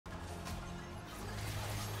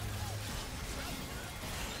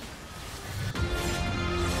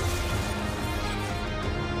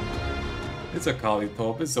It's a Kali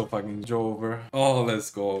top. It's so fucking over. Oh,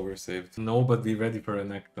 let's go over saved. Nobody ready for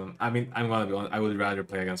Renekton. I mean, I'm gonna be honest. I would rather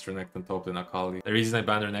play against Renekton top than Akali. The reason I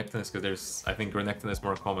banned Renekton is because I think Renekton is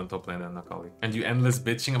more common top lane than Akali. And you endless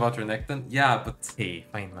bitching about Renekton? Yeah, but hey,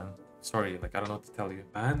 fine man. Sorry, like, I don't know what to tell you.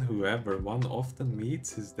 Ban whoever one often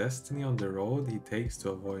meets his destiny on the road he takes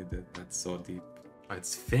to avoid it. That's so deep. Oh,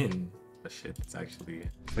 it's Finn. The shit, it's actually...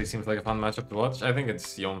 It seems like a fun matchup to watch. I think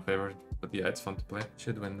it's Yone favored. But yeah, it's fun to play.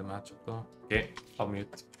 Should win the matchup though. Okay, I'll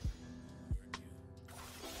mute.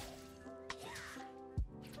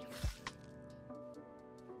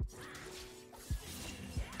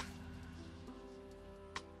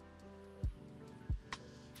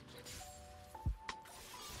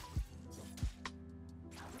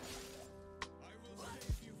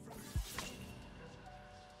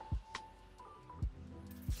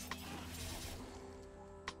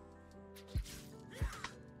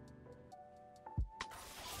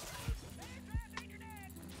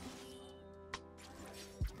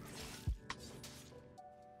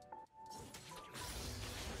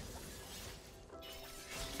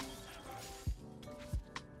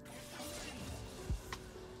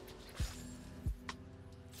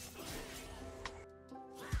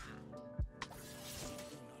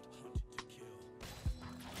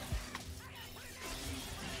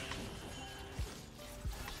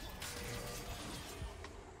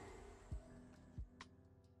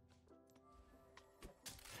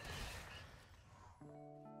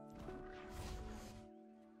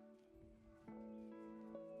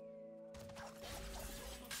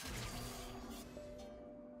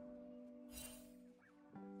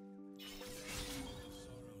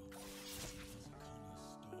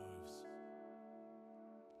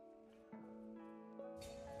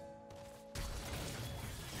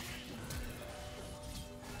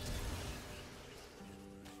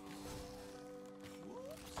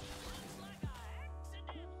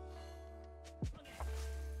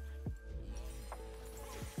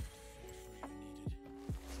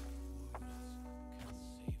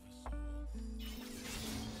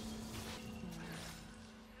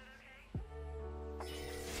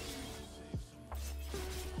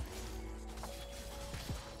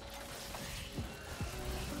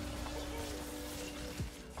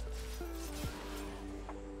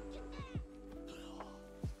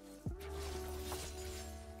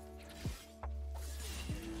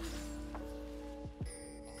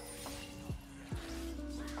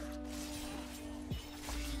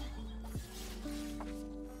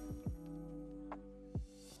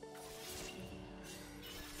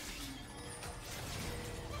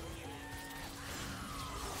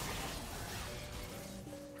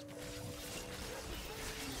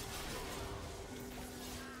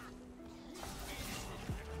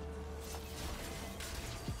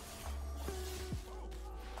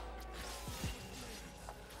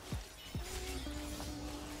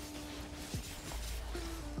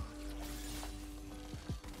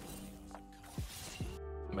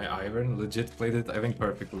 My Ivern legit played it, I think,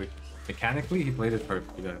 perfectly. Mechanically, he played it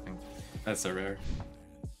perfectly, I think. That's a rare.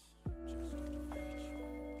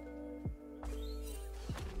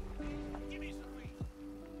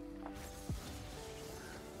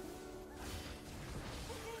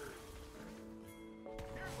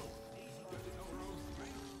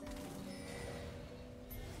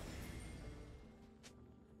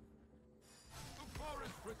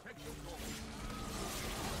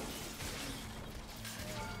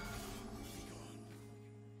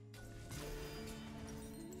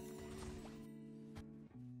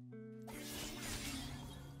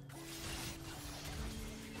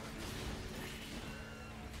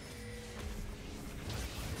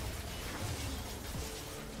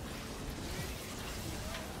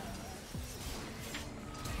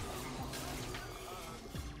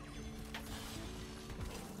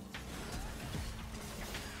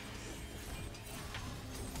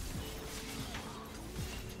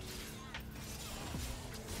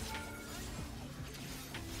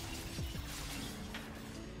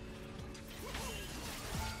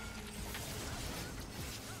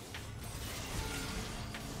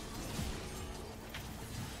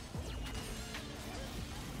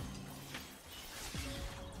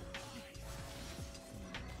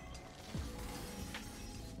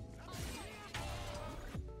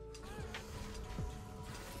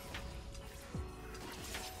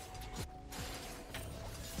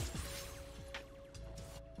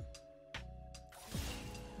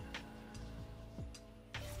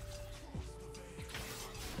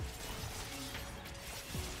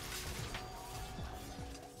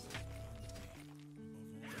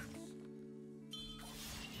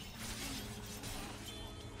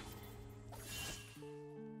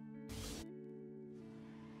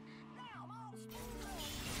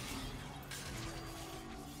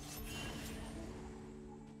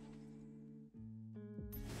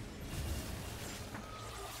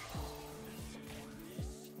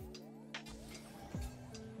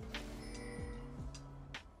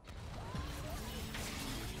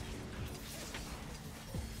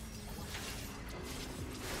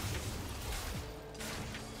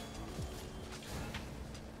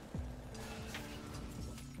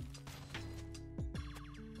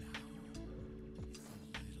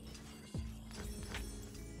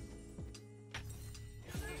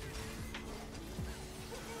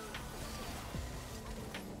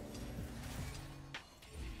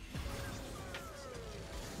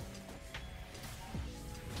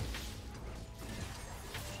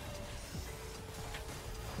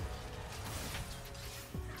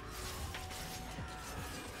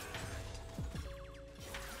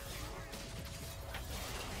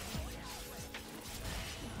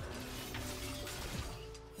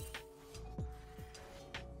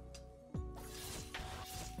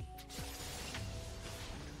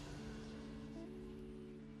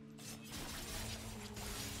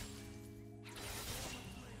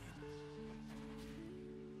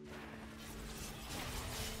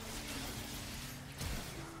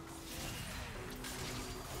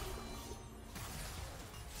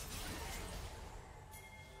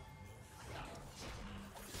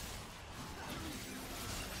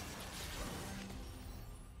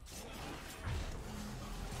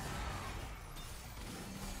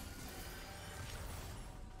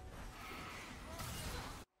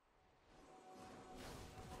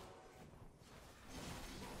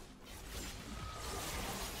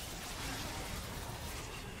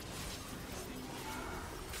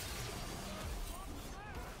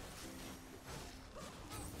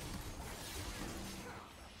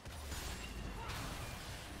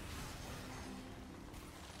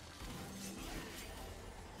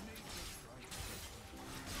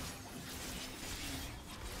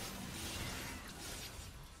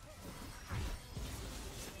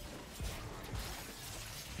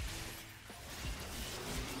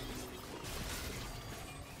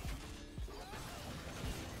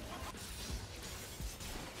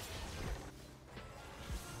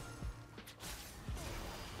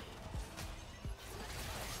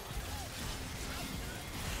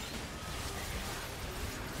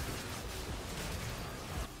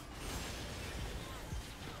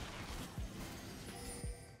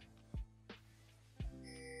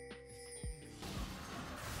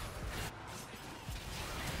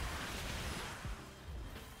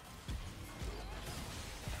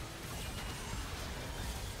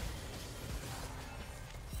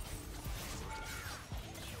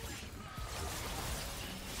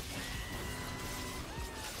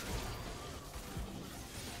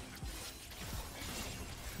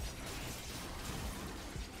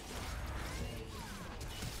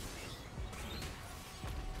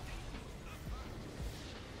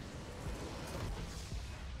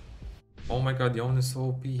 Oh my god, Yone is so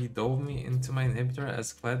OP. He dove me into my inhibitor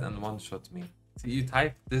as Kled and one-shot me. See, you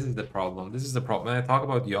type, this is the problem. This is the problem. When I talk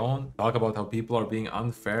about Yone, talk about how people are being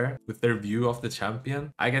unfair with their view of the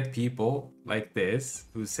champion, I get people like this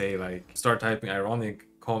who say like, start typing ironic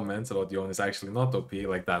comments about Yone is actually not OP,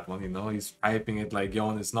 like that one, you know, he's typing it like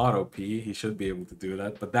Yone is not OP, he should be able to do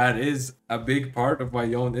that, but that is a big part of why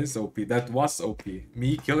Yone is OP, that was OP.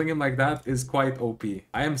 Me killing him like that is quite OP.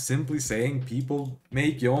 I am simply saying people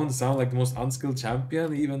make Yone sound like the most unskilled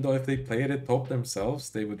champion, even though if they played it top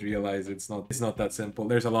themselves, they would realize it's not that simple.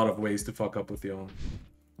 There's a lot of ways to fuck up with Yone.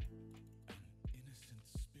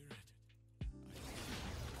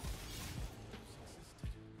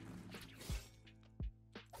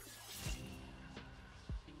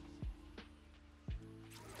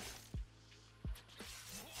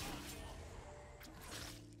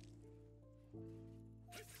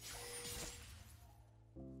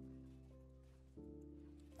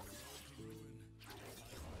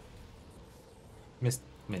 Missed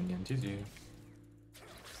minion, GG.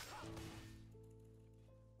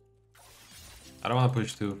 I don't want to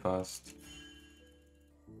push too fast.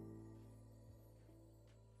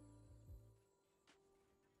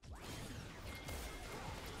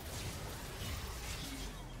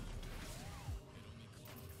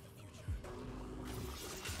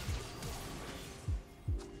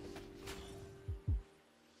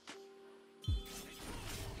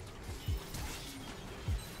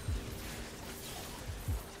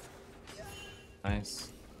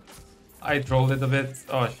 Nice. I trolled it a bit.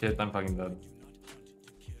 Oh shit, I'm fucking dead.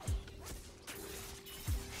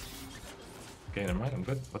 Okay, never mind, I'm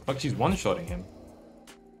good. What the fuck, she's one-shotting him?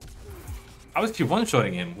 How is she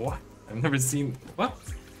one-shotting him? What? I've never seen... What?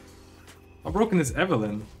 How broken is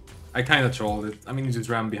Evelyn? I kinda trolled it. I mean, he just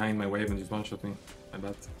ran behind my wave and just one-shot me. I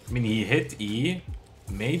bet. I mean, he hit E.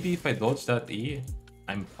 Maybe if I dodge that E,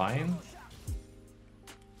 I'm fine.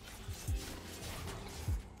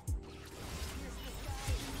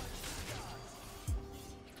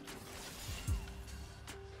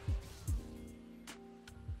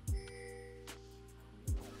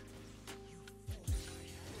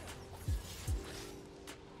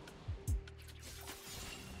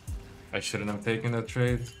 I shouldn't have taken that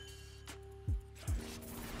trade.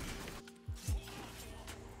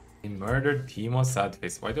 He murdered Timo, sad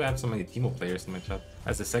face. Why do I have so many Timo players in my chat?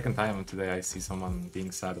 That's the second time today I see someone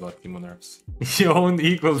being sad about Timo nerfs. Yone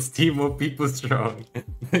equals Timo, people strong.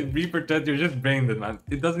 Reaper Ted, you're just brain dead, man.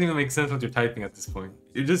 It doesn't even make sense what you're typing at this point.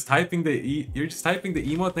 You're just typing the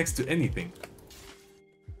emote next to anything.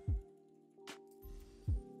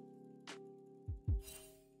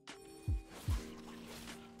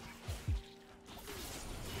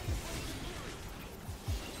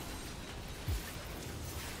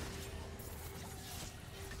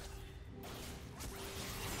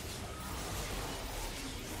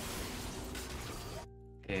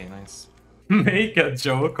 Okay, nice. Make a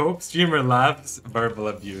joke, hope streamer laughs, verbal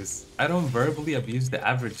abuse. I don't verbally abuse the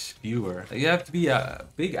average viewer. You have to be a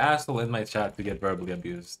big asshole in my chat to get verbally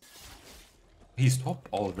abused. He stopped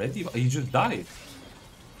already? He just died.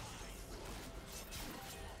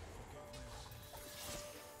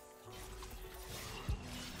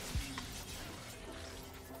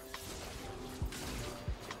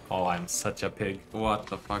 Oh, I'm such a pig. What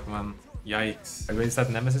the fuck, man? Yikes. Is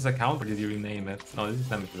that Nemesis account or did you rename it? No, this is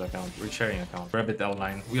Nemesis account. We're sharing account. Rabbit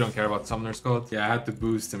L9. We don't care about Summoner's Code. Yeah, I had to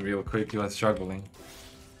boost him real quick. He was struggling.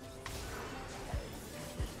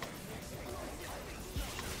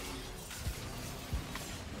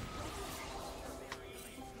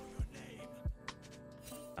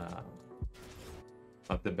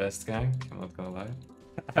 Not the best gank, I'm not gonna lie.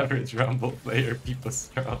 Average Rumble player, people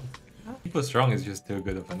strong. People strong is just too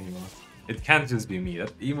good of an emote. It can't just be me.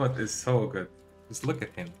 That emote is so good. Just look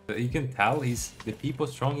at him. You can tell the people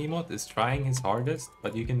strong emote is trying his hardest,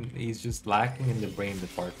 but he's just lacking in the brain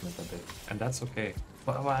department a bit. And that's okay.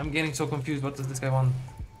 But I'm getting so confused. What does this guy want?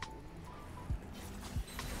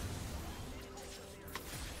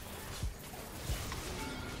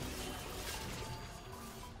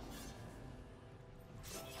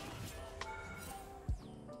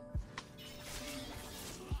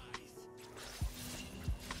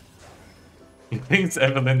 He thinks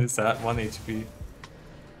Evelyn is at 1 HP.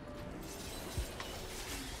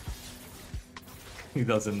 He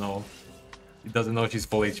doesn't know. He doesn't know she's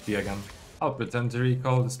full HP again. I'll pretend to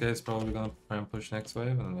recall. This guy's probably gonna try and push next wave,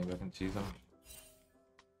 and then maybe I can cheese him.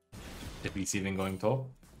 If he's even going top.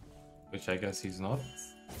 Which I guess he's not.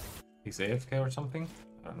 He's AFK or something?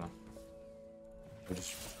 I don't know. Or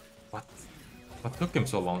just... What? What took him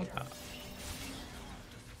so long?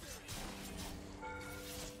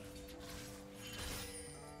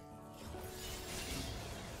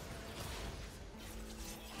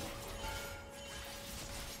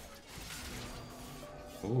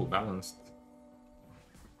 Ooh, balanced.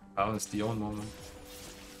 Balanced Yone moment.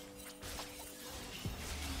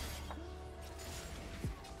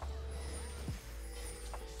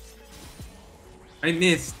 I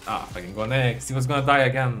missed! Ah, fucking go next. He was gonna die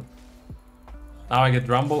again. Now I get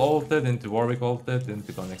Rumble ulted, into Warwick ulted,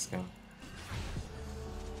 into go next game.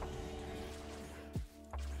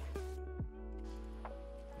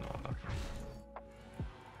 No, no.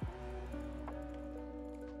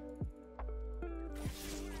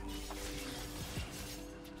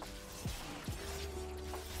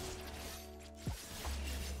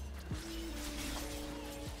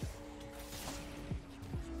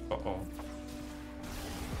 Uh-oh.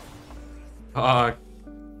 Fuck.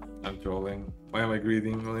 I'm trolling. Why am I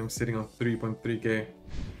greeting when I'm sitting on 3.3k?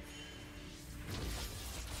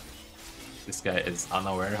 This guy is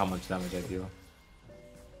unaware how much damage I deal.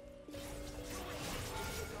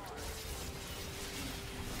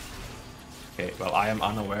 Okay, well I am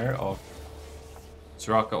unaware of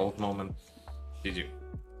Soraka ult moment. GG.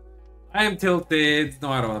 I am tilted.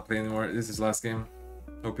 No, I don't want to play anymore. This is last game.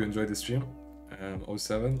 Hope you enjoyed the stream.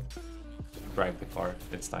 07. Drive the car.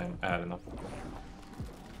 It's time. I don't know.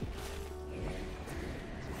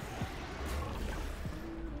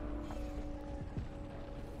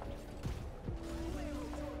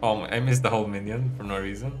 Oh, I missed the whole minion for no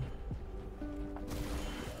reason.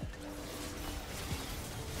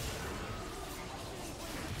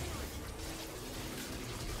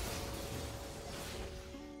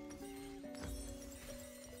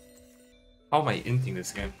 How am I inting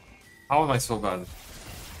this game? How am I so bad?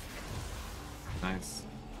 Nice.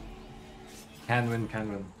 Can win, can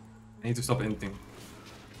win. I need to stop inting.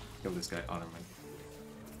 Kill this guy. Oh, never mind.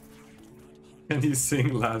 Can you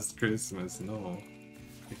sing Last Christmas? No.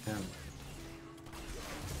 I can't.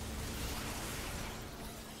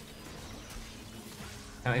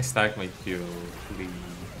 Can I stack my Q, please?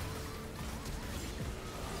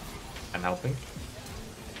 I'm helping.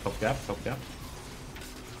 Top gap, top gap.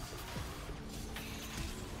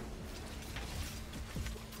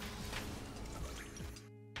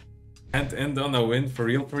 Can't end on a win for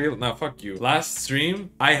real, for real? Nah, fuck you. Last stream,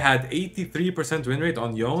 I had 83% win rate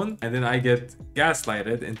on Yone, and then I get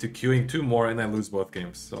gaslighted into queuing 2 more and I lose both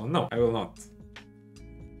games. So no, I will not.